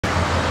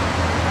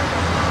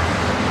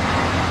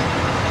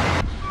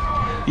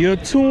You're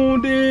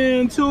tuned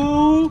in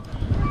to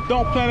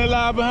Donk Planet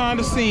Live behind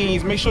the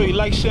scenes. Make sure you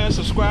like, share, and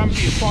subscribe and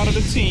be a part of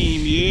the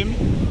team. You hear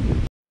me?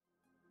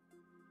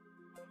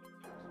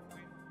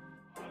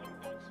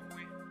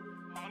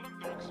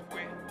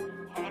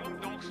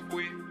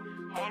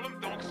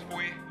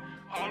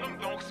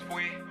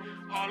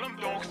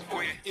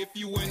 If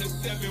you in a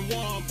 7-1,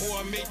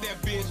 boy, make that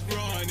bitch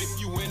run.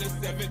 If you in a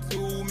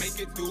 7-2, make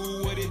it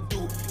do what it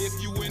do. If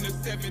you in a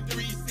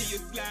 7-3, see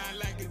it slide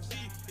like a G.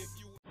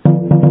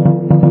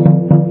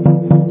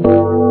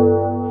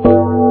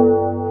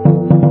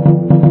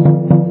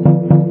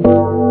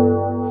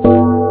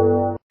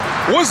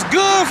 What's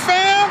good,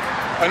 fam?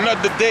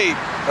 Another day,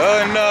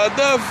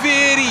 another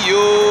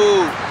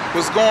video.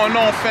 What's going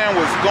on, fam?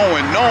 What's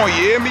going on,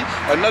 you hear me?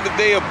 Another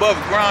day above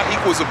ground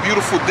equals a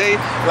beautiful day,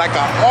 like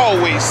I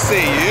always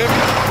say, you hear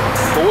me?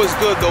 But what's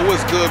good, though?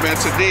 What's good, man?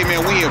 Today,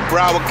 man, we in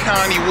Broward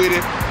County with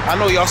it. I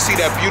know y'all see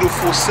that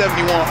beautiful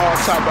 71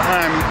 hardtop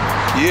behind me,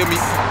 you hear me?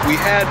 We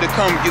had to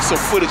come get some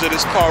footage of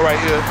this car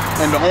right here,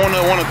 and the owner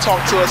want to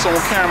talk to us on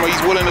camera. He's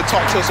willing to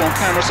talk to us on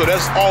camera, so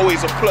that's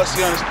always a plus,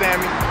 you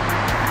understand me?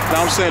 You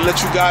know what I'm saying?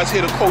 Let you guys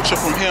hear the culture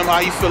from him, how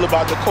you feel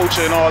about the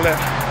culture and all that.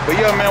 But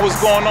yeah, man, what's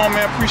going on,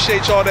 man?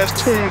 Appreciate y'all that's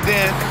tuned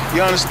in.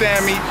 You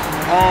understand me?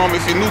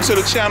 If you're new to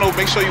the channel,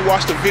 make sure you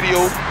watch the video.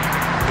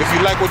 If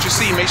you like what you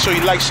see, make sure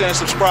you like, share, and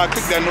subscribe.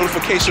 Click that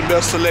notification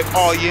bell, select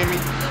all, you hear me?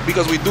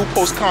 Because we do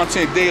post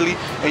content daily,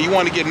 and you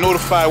want to get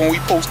notified when we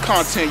post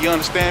content, you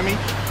understand me?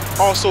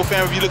 Also,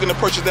 fam, if you're looking to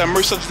purchase that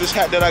merch, such as this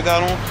hat that I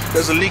got on,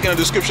 there's a link in the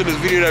description of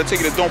this video that'll take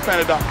you to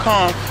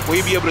donkplanet.com, where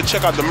you'll be able to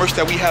check out the merch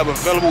that we have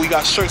available. We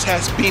got shirts,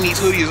 hats, beanies,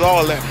 hoodies,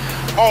 all that.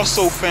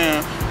 Also,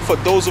 fam, for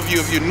those of you,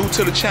 if you're new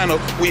to the channel,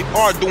 we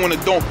are doing a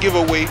Donk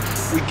giveaway.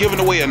 We're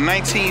giving away a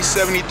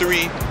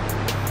 1973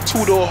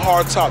 two-door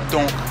hardtop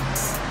Donk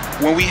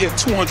when we hit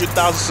 200,000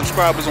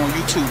 subscribers on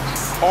YouTube.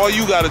 All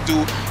you gotta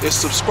do is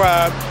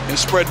subscribe and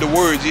spread the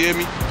word, you hear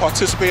me?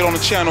 Participate on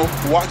the channel,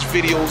 watch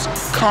videos,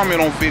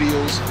 comment on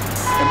videos,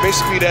 and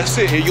basically that's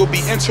it. And you'll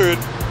be entered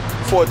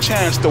for a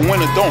chance to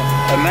win a Donk,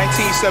 a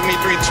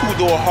 1973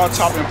 two-door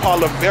hardtop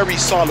Impala, very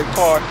solid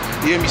car,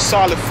 you hear me?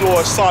 Solid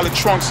floors, solid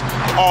trunks,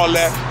 all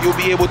that. You'll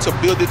be able to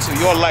build it to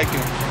your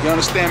liking, you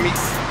understand me?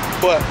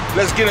 But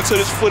let's get into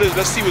this footage.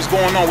 Let's see what's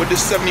going on with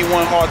this 71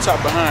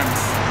 hardtop behind me.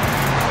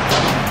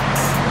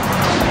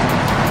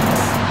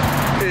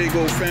 There you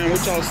go, fam.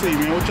 What y'all see,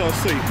 man? What y'all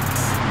see?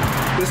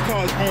 This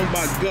car is owned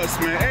by Gus,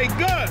 man. Hey,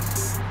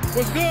 Gus!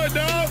 What's good,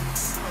 dog?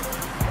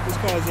 This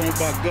car is owned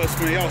by Gus,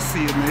 man. Y'all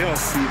see it, man. Y'all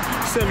see it.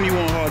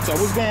 71 hardtop.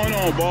 What's going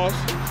on, boss?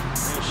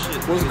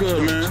 What's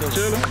good, man?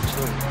 Chillin'?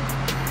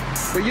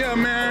 But yeah,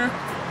 man,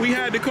 we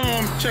had to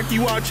come check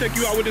you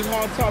out with this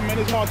hardtop, man.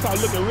 This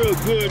hardtop looking real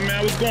good,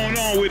 man. What's going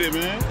on with it,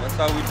 man? That's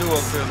how we do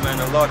up here, man.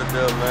 A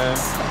Lauderdale, man.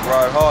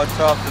 Ride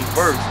hardtops and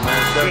bursts,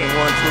 man. 71,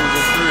 2s,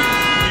 and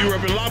 3s. You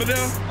reppin'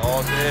 Lauderdale?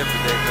 All day, every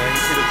day, man.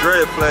 You see the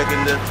dread flag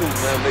in there too,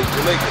 man. Make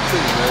Jamaica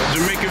too, man.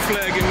 Jamaican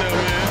flag in there,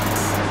 man.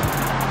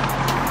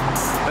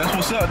 That's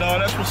what's up,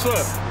 dog. That's what's up.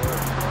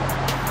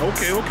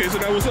 Yeah. Okay. So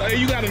that was up. Hey,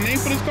 you got a name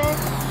for this car?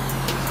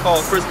 It's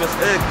called Christmas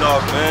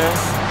Eggnog, man.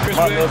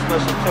 My little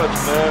special touch,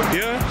 man.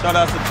 Yeah. Shout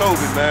out to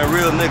Toby, man.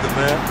 Real nigga,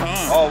 man.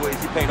 Always,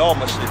 he paint all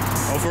my shit.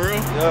 Oh, for real?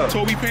 Yeah.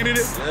 Toby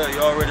painted it? Yeah, you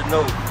already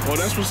know. Oh,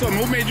 that's what's up.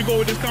 What made you go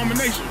with this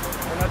combination?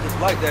 I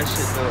just like that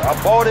shit though. I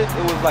bought it,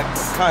 it was like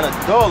kind of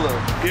duller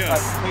type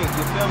of paint,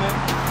 you feel me?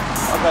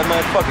 I was like,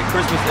 man, fuck it,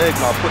 Christmas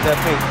eggnog, put that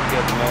paint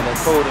together, man. That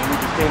code, and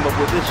we just came up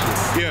with this shit.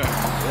 Yeah.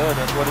 Yeah,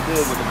 that's what it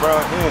is with the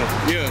brown ends.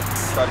 Yeah.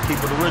 Try to keep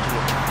it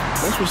original.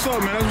 That's what's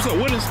up, man. That's what's up.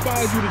 What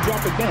inspired you to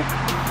drop a Donk?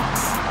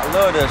 I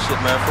love that shit,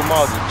 man. From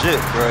I was a jit,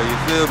 bro. You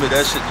feel me?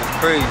 That shit just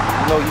crazy.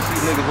 You know, you see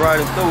niggas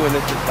riding through and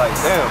it's just like,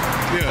 damn.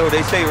 Yeah. So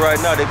they say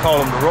right now, they call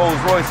them the Rolls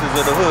Royces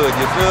of the hood,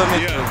 you feel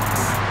me? Yeah.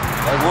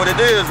 That's what it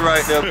is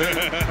right there,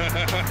 baby.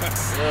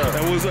 Yeah.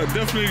 That was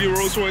definitely the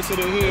Rolls Royce of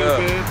the hood,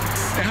 man.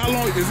 And how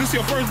long, is this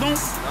your first Donk?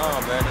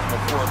 Nah, man, this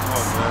my fourth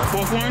one, man.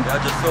 Fourth one? Yeah,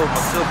 I just sold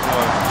my silk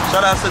one.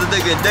 Shout out to the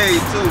nigga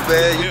Dave, too,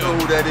 man. You know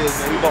who that is,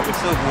 man. He bought my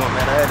silk one,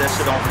 man. I had that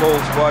shit on full,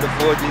 squatted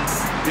 4G.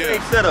 Yeah.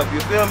 Big setup,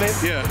 you feel me?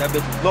 Yeah. That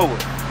bitch was lower.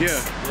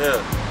 Yeah.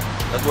 Yeah.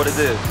 That's what it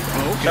is.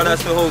 Oh, okay. Shout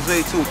out to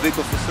Jose, too.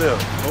 Vehicle for sale.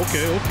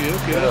 Okay.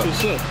 Yeah. That's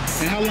what's up.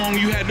 And how long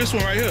you had this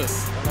one right here?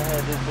 I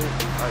had this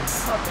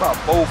like about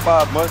 4 or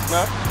 5 months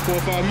now. 4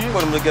 or 5 months?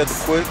 Put them together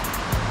quick.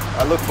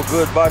 I look for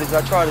good bodies.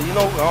 I try to, you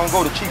know, I don't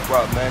go the cheap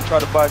route, man. Try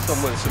to buy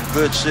something with some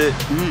good shit,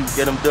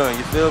 get them done,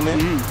 you feel me?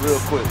 Real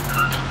quick.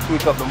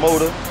 Tweak up the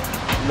motor,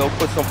 you know,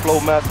 put some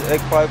flow master egg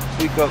pipe,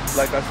 tweak up,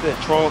 like I said,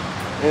 trunk,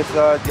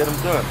 inside, get them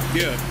done.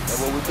 Yeah. That's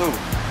what we do.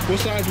 What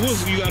size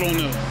wheels you got on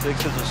there?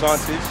 6s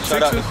Ashantis.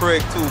 Shout out to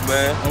Craig too,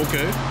 man.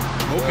 Okay,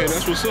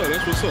 that's what's up.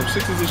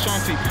 6s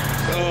Ashanti.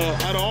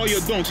 Out of all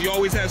your Donks, you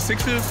always had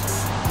 6s?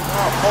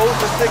 Most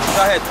of the 6s,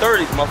 I had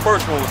 30s. My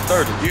first one was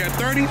 30. You had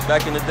 30s?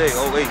 Back in the day,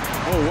 08.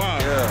 Oh, wow.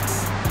 Yeah.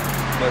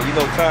 But you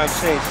know, times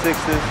change,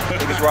 6s.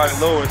 Niggas riding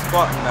lower and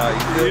squatting now,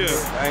 you feel me?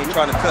 I ain't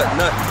trying to cut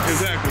nothing.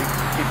 Exactly.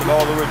 Keep it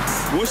all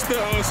original. What's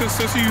the,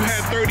 since you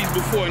had 30s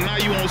before and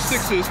now you on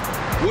 6s,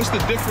 what's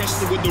the difference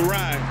with the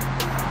ride?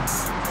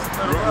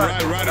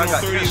 riding I on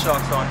got 30s.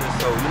 shocks on this,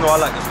 so you know I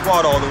like to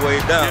squat all the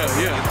way down.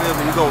 Yeah, yeah. You feel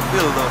me? You gonna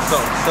feel a little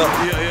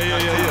something. Yeah.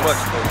 Too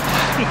much though.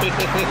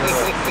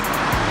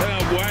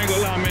 Yeah, boy, I ain't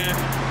gonna lie, man.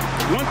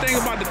 One thing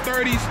about the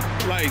 30s,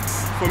 like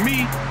for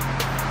me,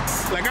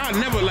 like I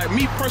never, like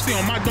me personally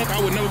on my dunk, I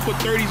would never put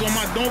 30s on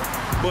my dunk,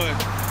 but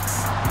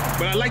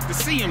I like to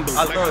see them though.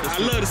 I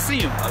love to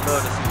see them.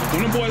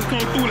 When the boys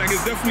come through, like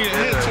it's definitely a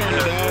head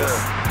turner, dog.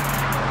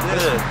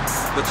 Yeah,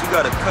 but you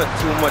gotta cut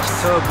too much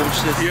tub them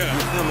shits. Yeah.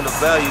 You feel me? The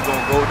value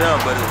gonna go down,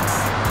 but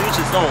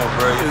each its own,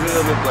 bro. You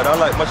feel me? But I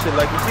like my shit,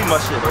 like you see my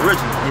shit,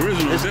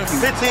 original. It's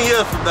Definitely. 15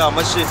 years from now,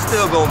 my shit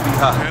still gonna be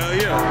hot. Hell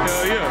yeah.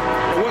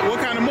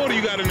 What kind of motor you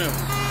got in there?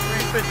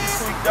 350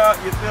 tweaked out,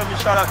 you feel me?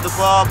 Shout out to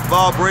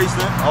Bob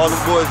Racing, all the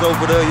boys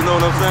over there, you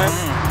know what I'm saying?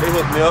 They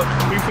hooked me up.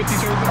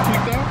 350 turbo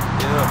tweaked out?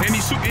 Yeah.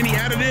 Any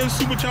additives,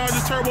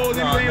 superchargers, turbos,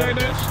 anything like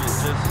that?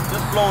 Shit.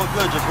 Just flowing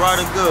good, just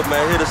riding good,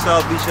 man. Hit the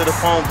South Beach, hit the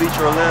Palm Beach,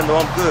 Orlando,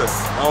 I'm good.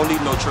 I don't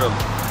need no trailer.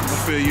 I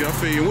feel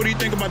you. What do you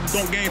think about the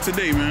Donk game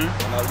today, man?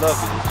 And I love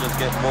it. It's just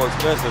getting more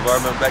expensive. I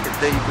remember back in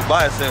the day you could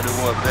buy a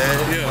 71 band.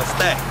 Yeah. A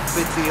stack,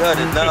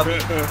 1,500. Now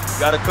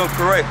gotta come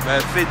correct, man.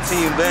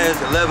 15 bands,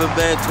 11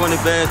 bands, 20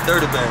 bands,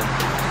 30 bands.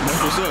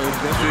 That's what's up.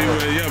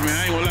 Yeah, man.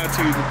 I ain't gonna lie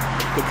to you.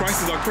 The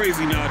prices are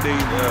crazy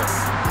nowadays. Yeah.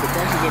 The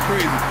prices are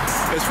crazy.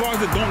 As far as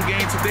the Donk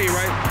game today,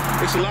 right?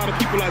 There's a lot of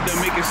people out there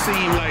make it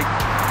seem like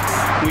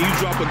when you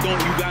drop a Donk,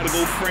 you gotta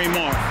go frame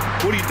off.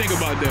 What do you think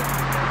about that?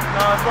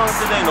 Nah, as long as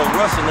it ain't no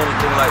rust and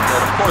anything like that.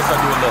 Of course I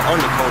do a little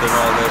undercoat and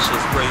all that shit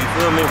spray. You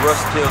feel me?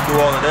 Rust kill,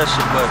 do all of that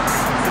shit. But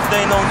if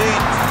they ain't no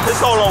need, it's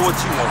all on what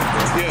you want,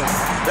 bro. Yeah.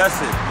 That's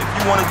it. If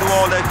you want to do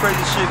all that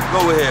crazy shit,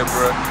 go ahead,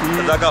 bro.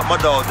 Cause I got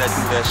my dogs that do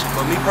that shit.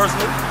 But me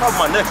personally,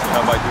 probably my next one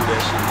I might do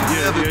that shit. You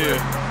feel me?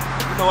 Yeah.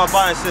 You know I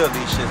buy and sell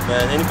these shits,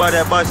 man. Anybody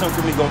that buys something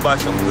from me gonna buy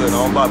something good.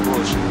 I don't buy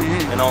bullshit.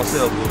 And I don't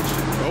sell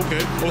bullshit. Okay.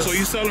 Oh, so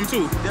you sell them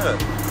too? Yeah.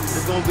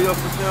 It's gonna be up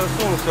for sale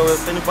soon. So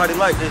if anybody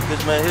like this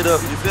bitch, man, hit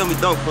up. You feel me?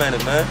 Donk Planet,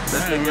 man.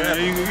 Let's make it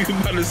happen. You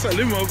about to sell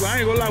them up. I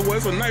ain't gonna lie, boy,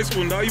 it's a nice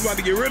one, dog. You about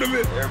to get rid of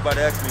it?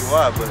 Everybody asks me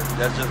why, but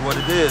that's just what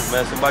it is,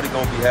 man. Somebody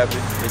gonna be happy.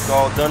 It's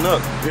all done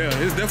up. Yeah,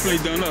 it's definitely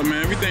done up,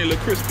 man. Everything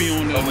look crispy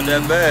on there. Come with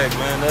that bag,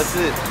 man. That's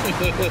it.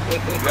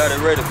 Got it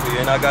ready for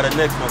you, and I got a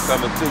next one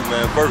coming too,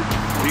 man. Vert.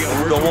 You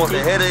got You don't want the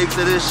headaches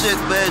of this shit,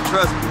 man.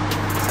 Trust me.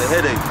 It's a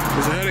headache.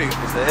 It's a headache.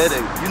 It's a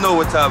headache. You know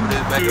what time it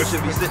is, man. You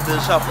should be sitting in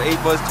the shop for 8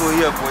 months to a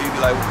year before you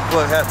be like,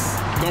 what happened?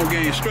 Don't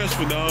get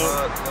stressful, dog.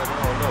 I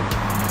don't know.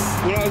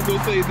 What I was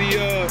gonna say,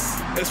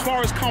 as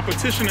far as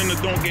competition in the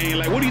Donk game,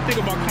 like, what do you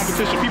think about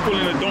competition? People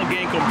in the Donk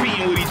game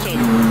competing with each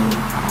other.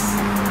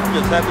 I'm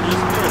just happy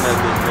just being that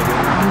bitch, nigga.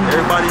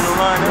 Everybody in the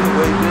line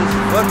anyway, bitch.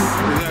 Fuck it.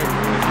 Exactly.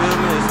 You feel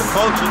me? It's a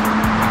culture.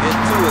 Get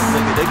to it,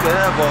 nigga. They can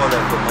have all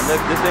that, but my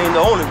nigga, this ain't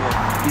the only one.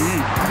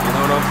 You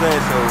know what I'm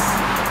saying? So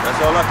that's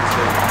all I can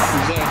say.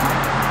 Exactly.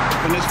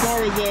 And as far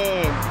as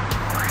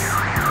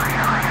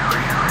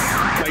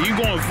like you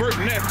going vert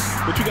next,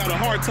 but you got a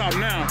hard top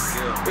now.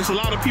 Yeah. There's a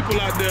lot of people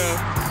out there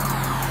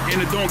in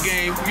the Donk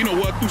game. You know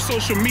what? Through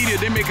social media,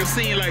 they make it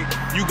seem like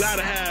you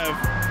gotta have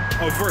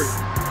a vert.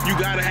 You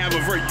gotta have a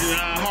vert. You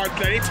know, hard.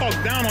 They talk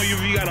down on you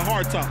if you got a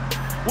hard top.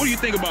 What do you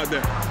think about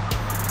that?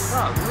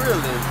 Not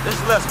really. There's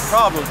less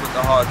problems with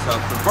the hard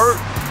top. The vert,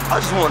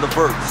 I just want the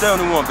vert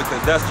 71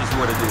 because that's just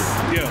what it is.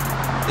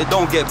 Yeah. It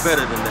don't get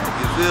better than that.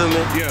 You feel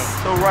me? Yeah.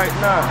 So right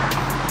now,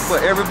 for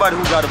everybody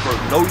who got a vert,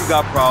 know you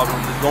got problems.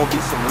 There's gonna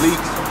be some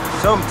leaks.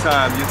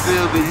 Sometime, you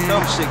feel me?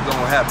 Some shit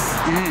gonna happen.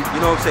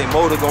 You know what I'm saying?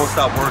 Motor gonna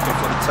stop working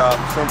for the top,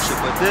 some shit.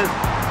 But this,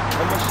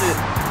 some shit,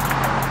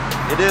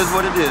 it is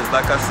what it is,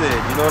 like I said,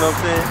 you know what I'm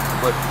saying?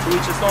 But to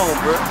each its own,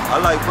 bro.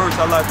 I like verts,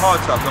 I like hard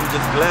tops. I'm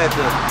just glad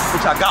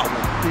which I got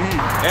one.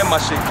 And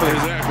my shit clean.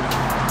 Exactly.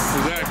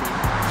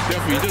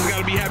 Definitely. You just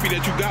gotta be happy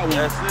that you got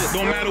one. That's it.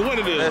 Don't matter what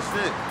it is. That's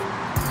it.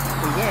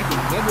 Exactly.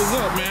 That was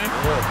up, man.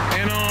 Yeah.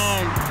 And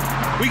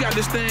we got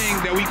this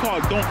thing that we call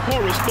Donk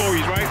horror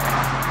stories, right?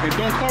 And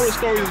Donk horror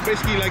stories is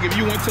basically like if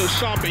you went to a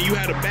shop and you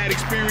had a bad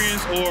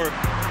experience, or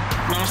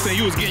you know what I'm saying,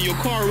 you was getting your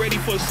car ready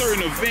for a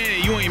certain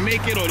event and you ain't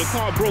make it, or the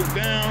car broke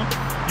down.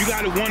 You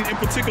got one in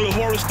particular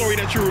horror story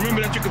that you remember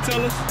that you could tell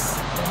us?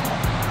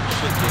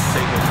 Shit just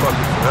taking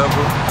fucking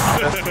forever.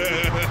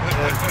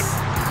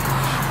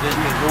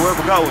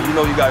 Whoever got one, you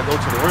know you gotta go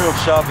to the rim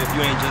shop if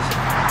you ain't just,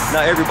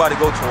 not everybody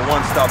go to a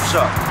one-stop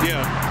shop. Yeah.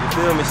 You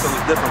feel me? So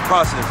it's different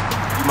process.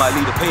 You might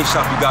leave the paint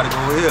shop, you gotta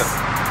go here.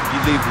 You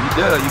leave it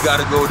there, you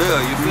gotta go there.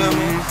 You feel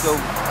me? So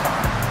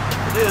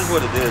it is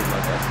what it is,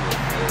 like I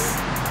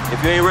said.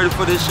 If you ain't ready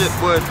for this shit,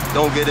 boy,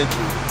 don't get into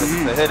it.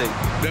 It's a headache.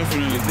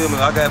 Definitely. You feel me?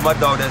 I got my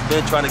dog that's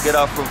been trying to get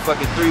out for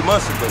fucking 3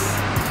 months ago.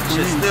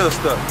 Shit still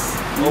stuck.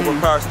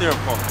 Overpowered steering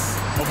pump.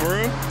 Oh, for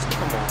real?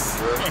 Come on,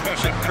 bro.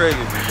 Shit crazy,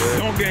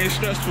 bro. Donk game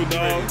stressful,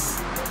 dog.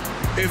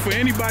 If for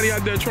anybody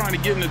out there trying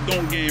to get in the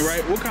Donk game,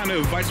 right, what kind of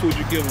advice would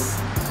you give them?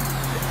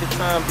 Take your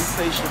time, be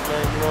patient,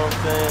 man. You know what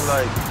I'm saying?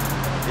 Like,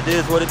 it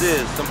is what it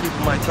is. Some people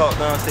might talk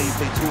down and say you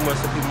pay too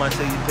much. Some people might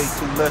say you pay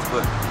too less.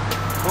 But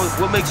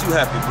what makes you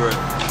happy, bro?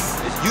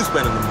 It's you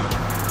spending the money.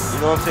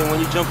 You know what I'm saying? When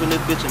you jump in this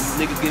bitch and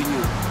niggas giving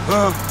you,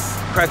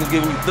 crackers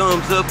giving you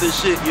thumbs up and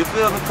shit. You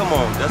feel me? Come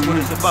on, that's what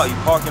it's about. You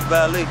parking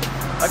valet.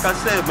 Like I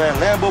said, man,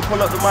 Lambo pull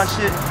up to my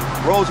shit,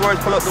 Rolls Royce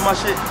pull up to my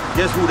shit.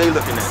 Guess who they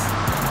looking at?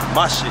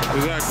 My shit.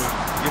 Exactly.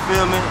 You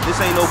feel me? This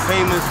ain't no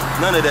payments,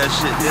 none of that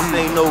shit. This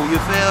ain't no, you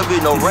feel me?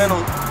 No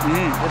rental.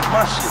 It's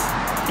my shit.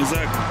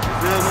 Exactly. You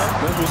feel me?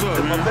 That's what's up,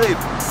 It's man. my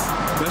baby.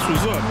 That's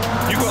what's up.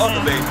 You My can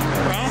other baby.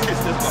 Huh?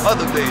 It's just my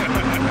other baby.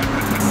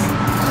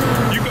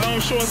 You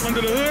can show us under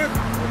the hood.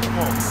 Come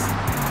on.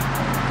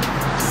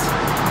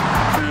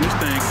 Man, this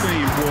thing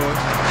clean, boy.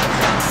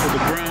 With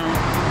the brown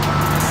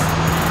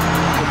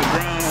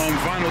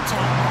vinyl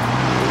tone.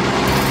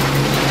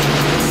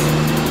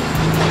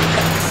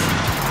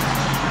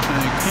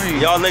 Thing clean.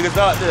 Y'all niggas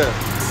out there,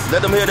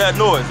 let them hear that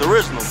noise,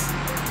 original.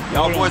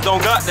 Y'all boys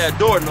don't got that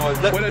door noise.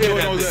 Let Where them that hear door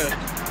that noise bitch.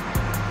 at?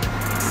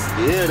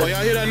 Yeah, Oh,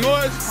 y'all hear that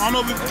noise? I don't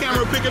know if the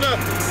camera pick it up.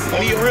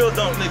 only real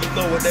Donk niggas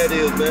know what that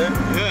is, man.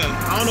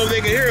 Yeah, I don't know if they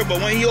can hear it, but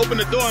when he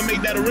opened the door and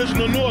make that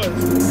original noise,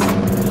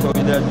 Show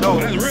you that door.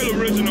 that's real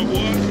original,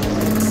 boy.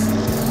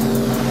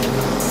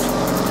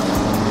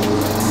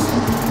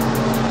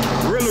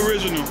 Real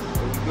original.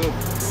 There we go.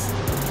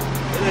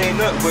 It ain't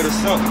nothing but a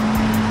something.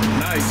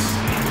 Nice.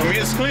 I mean,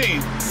 it's clean.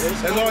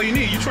 That's all you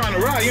need. You trying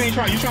to ride? You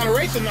trying to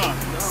race or not?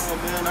 No,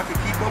 man, I can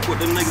keep up with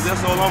them niggas.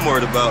 That's all I'm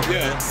worried about.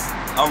 Yeah. Man.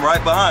 I'm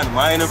right behind them.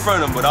 I ain't in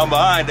front of them, but I'm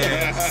behind them.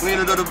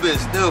 Cleaner than a bitch,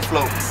 still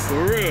float.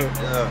 For real.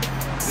 Yeah.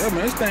 Yeah,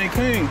 man, this thing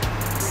clean.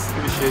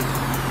 Appreciate it.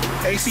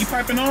 AC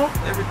piping on?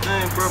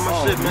 Everything, bro. My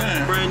Oh, shit,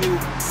 man. Brand new.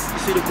 You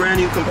see the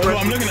brand new That's compressor? what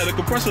I'm looking at. The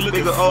compressor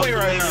looking Bigger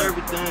fire right now.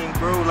 everything,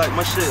 bro. Like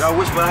my shit. I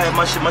wish I had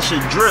my shit. My shit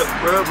drip,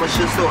 bro. My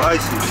shit so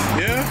icy.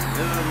 Yeah?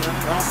 Yeah, man.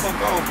 I don't fuck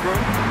off, bro.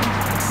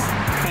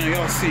 Man,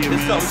 y'all see it,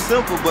 It's man. something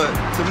simple, but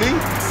to me,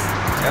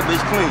 that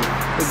bitch clean.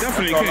 It's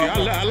definitely That's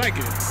all clean. I I like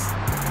it.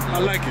 I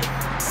like it.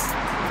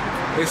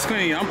 It's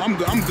clean.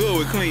 I'm good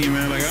with clean,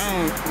 man. Like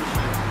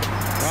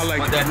I like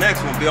But it. that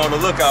next one, be on the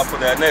lookout for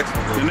that next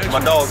one. The next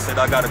My one? dog said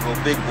I gotta go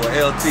big boy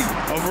LT.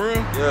 Oh, for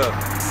real? Yeah.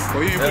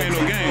 Oh, you ain't playing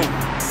no LT. game.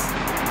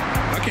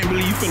 I can't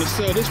believe you finna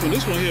sell this one.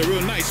 This one here,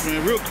 real nice,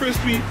 man. Real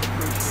crispy.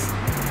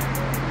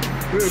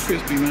 Real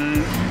crispy,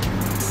 man.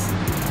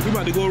 We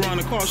about to go around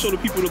the car, show the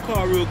people the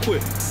car real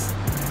quick.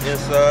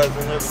 Insides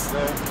and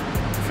everything.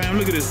 Fam,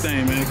 look at this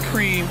thing, man.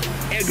 Cream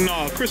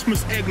eggnog,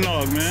 Christmas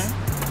eggnog, man.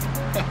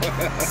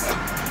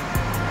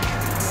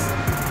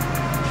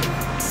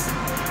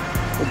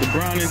 With the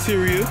brown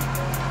interior.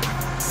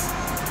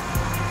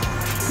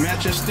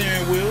 Matching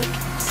steering wheel.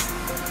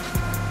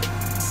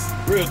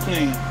 Real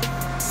clean.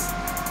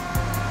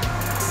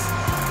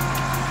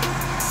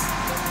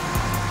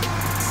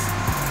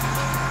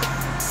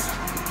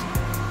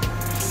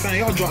 Man,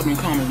 y'all drop them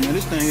comments, man.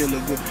 This thing here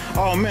look good.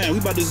 Oh man, we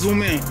about to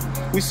zoom in.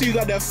 We see you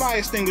got that fire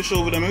extinguisher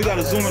over there, man. We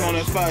gotta zoom in on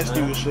that fire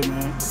extinguisher,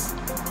 man.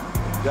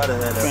 Gotta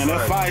have that. Man,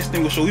 that fire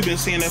extinguisher. We've been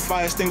seeing that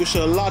fire extinguisher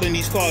a lot in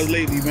these cars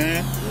lately,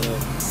 man. Yeah.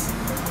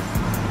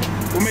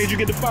 What made you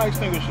get the fire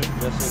extinguisher?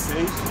 Just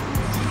in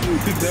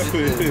case.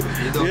 Definitely.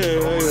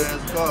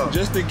 Yeah.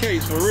 Just in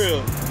case, for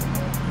real.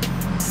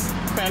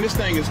 Man, this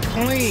thing is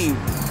clean.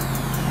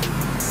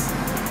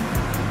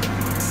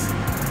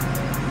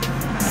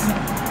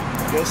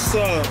 Yes,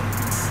 sir.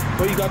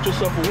 Well, you got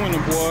yourself a winner,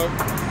 boy.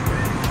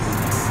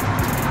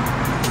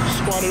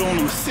 Squatted on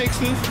them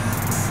sixes.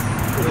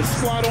 With a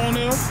squat on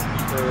there.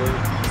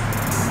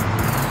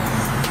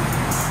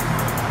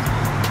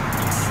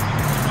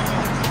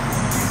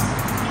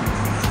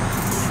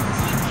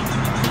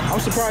 I'm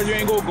surprised you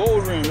ain't go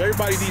gold rims.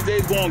 Everybody these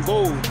days going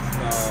gold.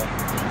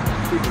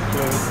 Super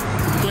clean.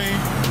 Clean?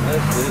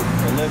 That's it.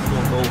 The next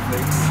one, gold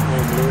face.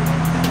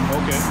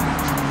 Okay.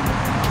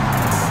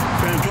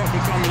 Fans, drop a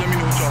comment. Let me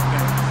know what y'all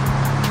think.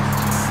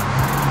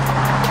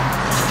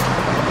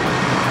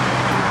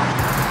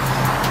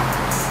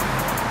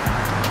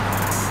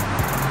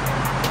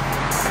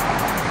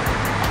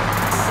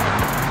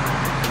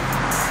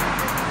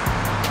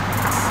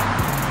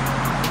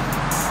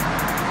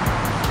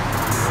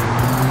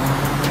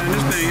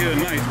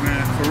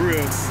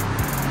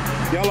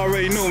 Y'all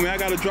already know, man. I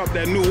gotta drop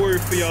that new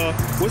word for y'all.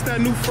 What's that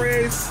new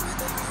phrase?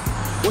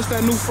 What's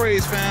that new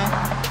phrase, fam?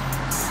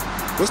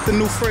 What's the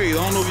new phrase?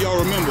 I don't know if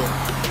y'all remember.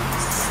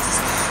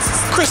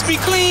 Crispy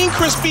clean,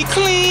 crispy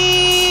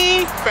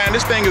clean. Fam,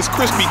 this thing is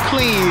crispy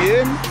clean,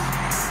 yeah?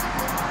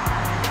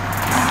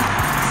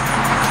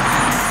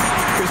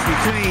 Crispy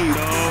clean,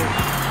 dog.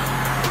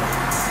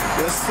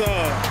 Yes,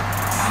 sir.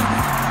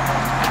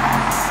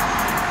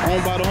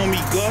 Owned by the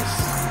homie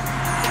Gus.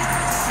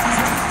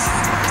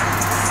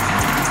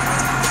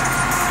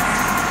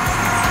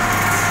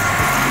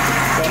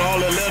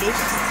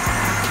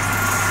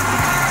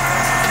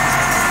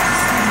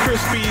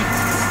 Crispy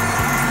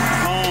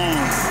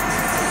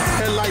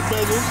headlight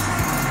bezels,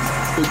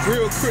 the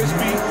grill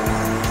crispy,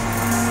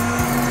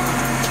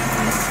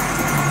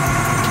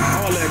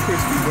 all that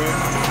crispy, bro.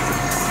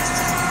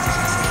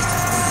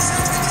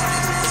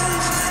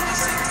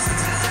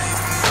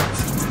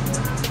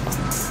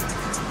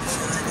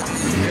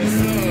 Yes,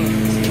 sir.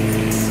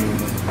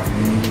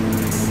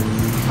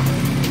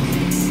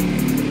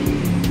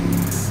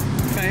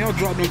 Y'all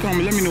drop them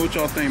comments. Let me know what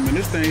y'all think, man.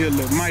 This thing here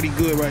look mighty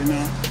good right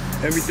now.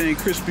 Everything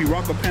crispy.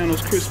 Rocker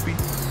panels crispy.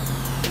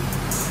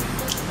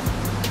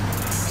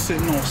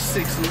 Sitting on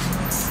 6s.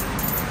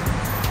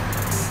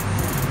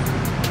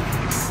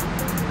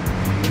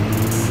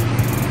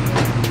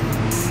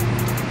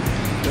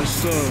 Yes,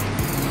 sir.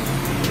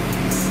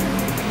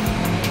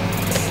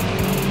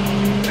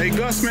 Hey,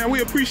 Gus, man, we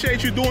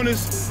appreciate you doing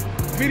this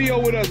video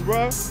with us,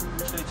 bro.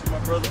 Appreciate you, my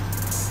brother.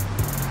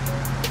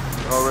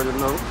 You already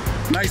know.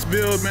 Nice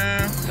build,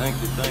 man. Thank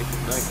you, thank you,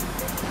 thank you.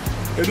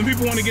 If the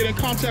people want to get in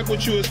contact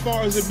with you as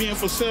far as it being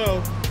for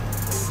sale,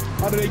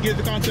 how do they get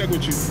in contact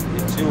with you?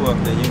 Hit you up,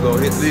 then you go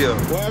hit me up.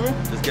 Whatever?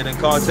 Just get in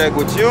contact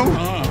with you.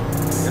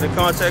 Get in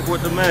contact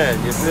with the man,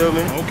 you feel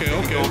me? Okay,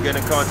 okay. You go get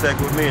in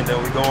contact with me and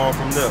then we go on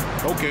from there.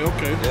 Okay,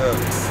 okay. Yeah.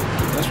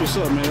 That's what's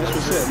up, man. That's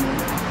what's up, man.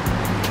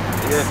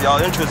 Yeah, if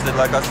y'all interested,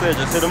 like I said,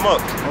 just hit them up.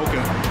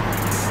 Okay.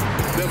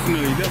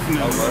 Definitely,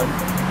 definitely. All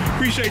right.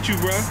 Appreciate you,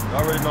 bro. You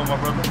already know, my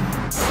brother.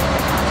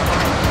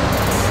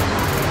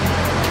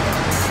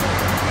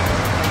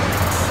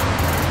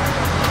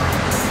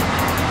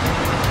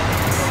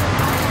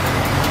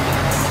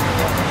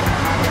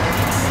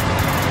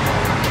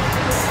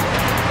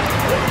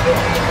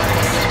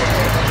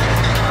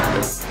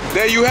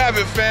 There you have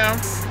it, fam.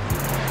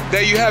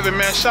 There you have it,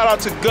 man. Shout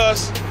out to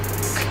Gus.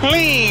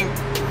 Clean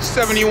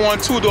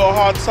 71 two-door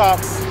hardtop.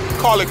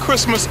 Call it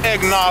Christmas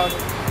eggnog.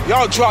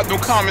 Y'all drop them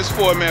comments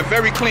for it, man.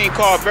 Very clean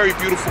car, very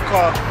beautiful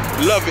car.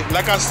 Love it.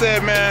 Like I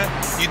said, man,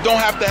 you don't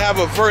have to have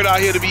a vert out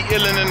here to be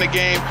illin' in the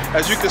game.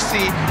 As you can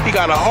see, he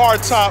got a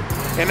hardtop,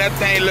 and that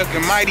thing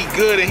looking mighty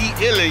good, and he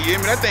illin', you hear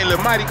me? That thing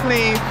look mighty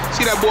clean.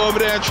 See that boy over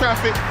there in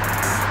traffic?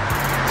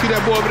 See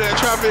that boy over there in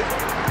traffic?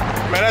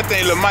 Man, that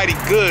thing look mighty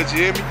good,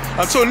 you hear me?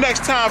 Until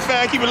next time,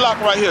 fam, keep it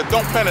locked right here.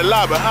 Don't Planet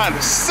Live behind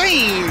the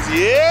scenes,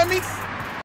 you hear me?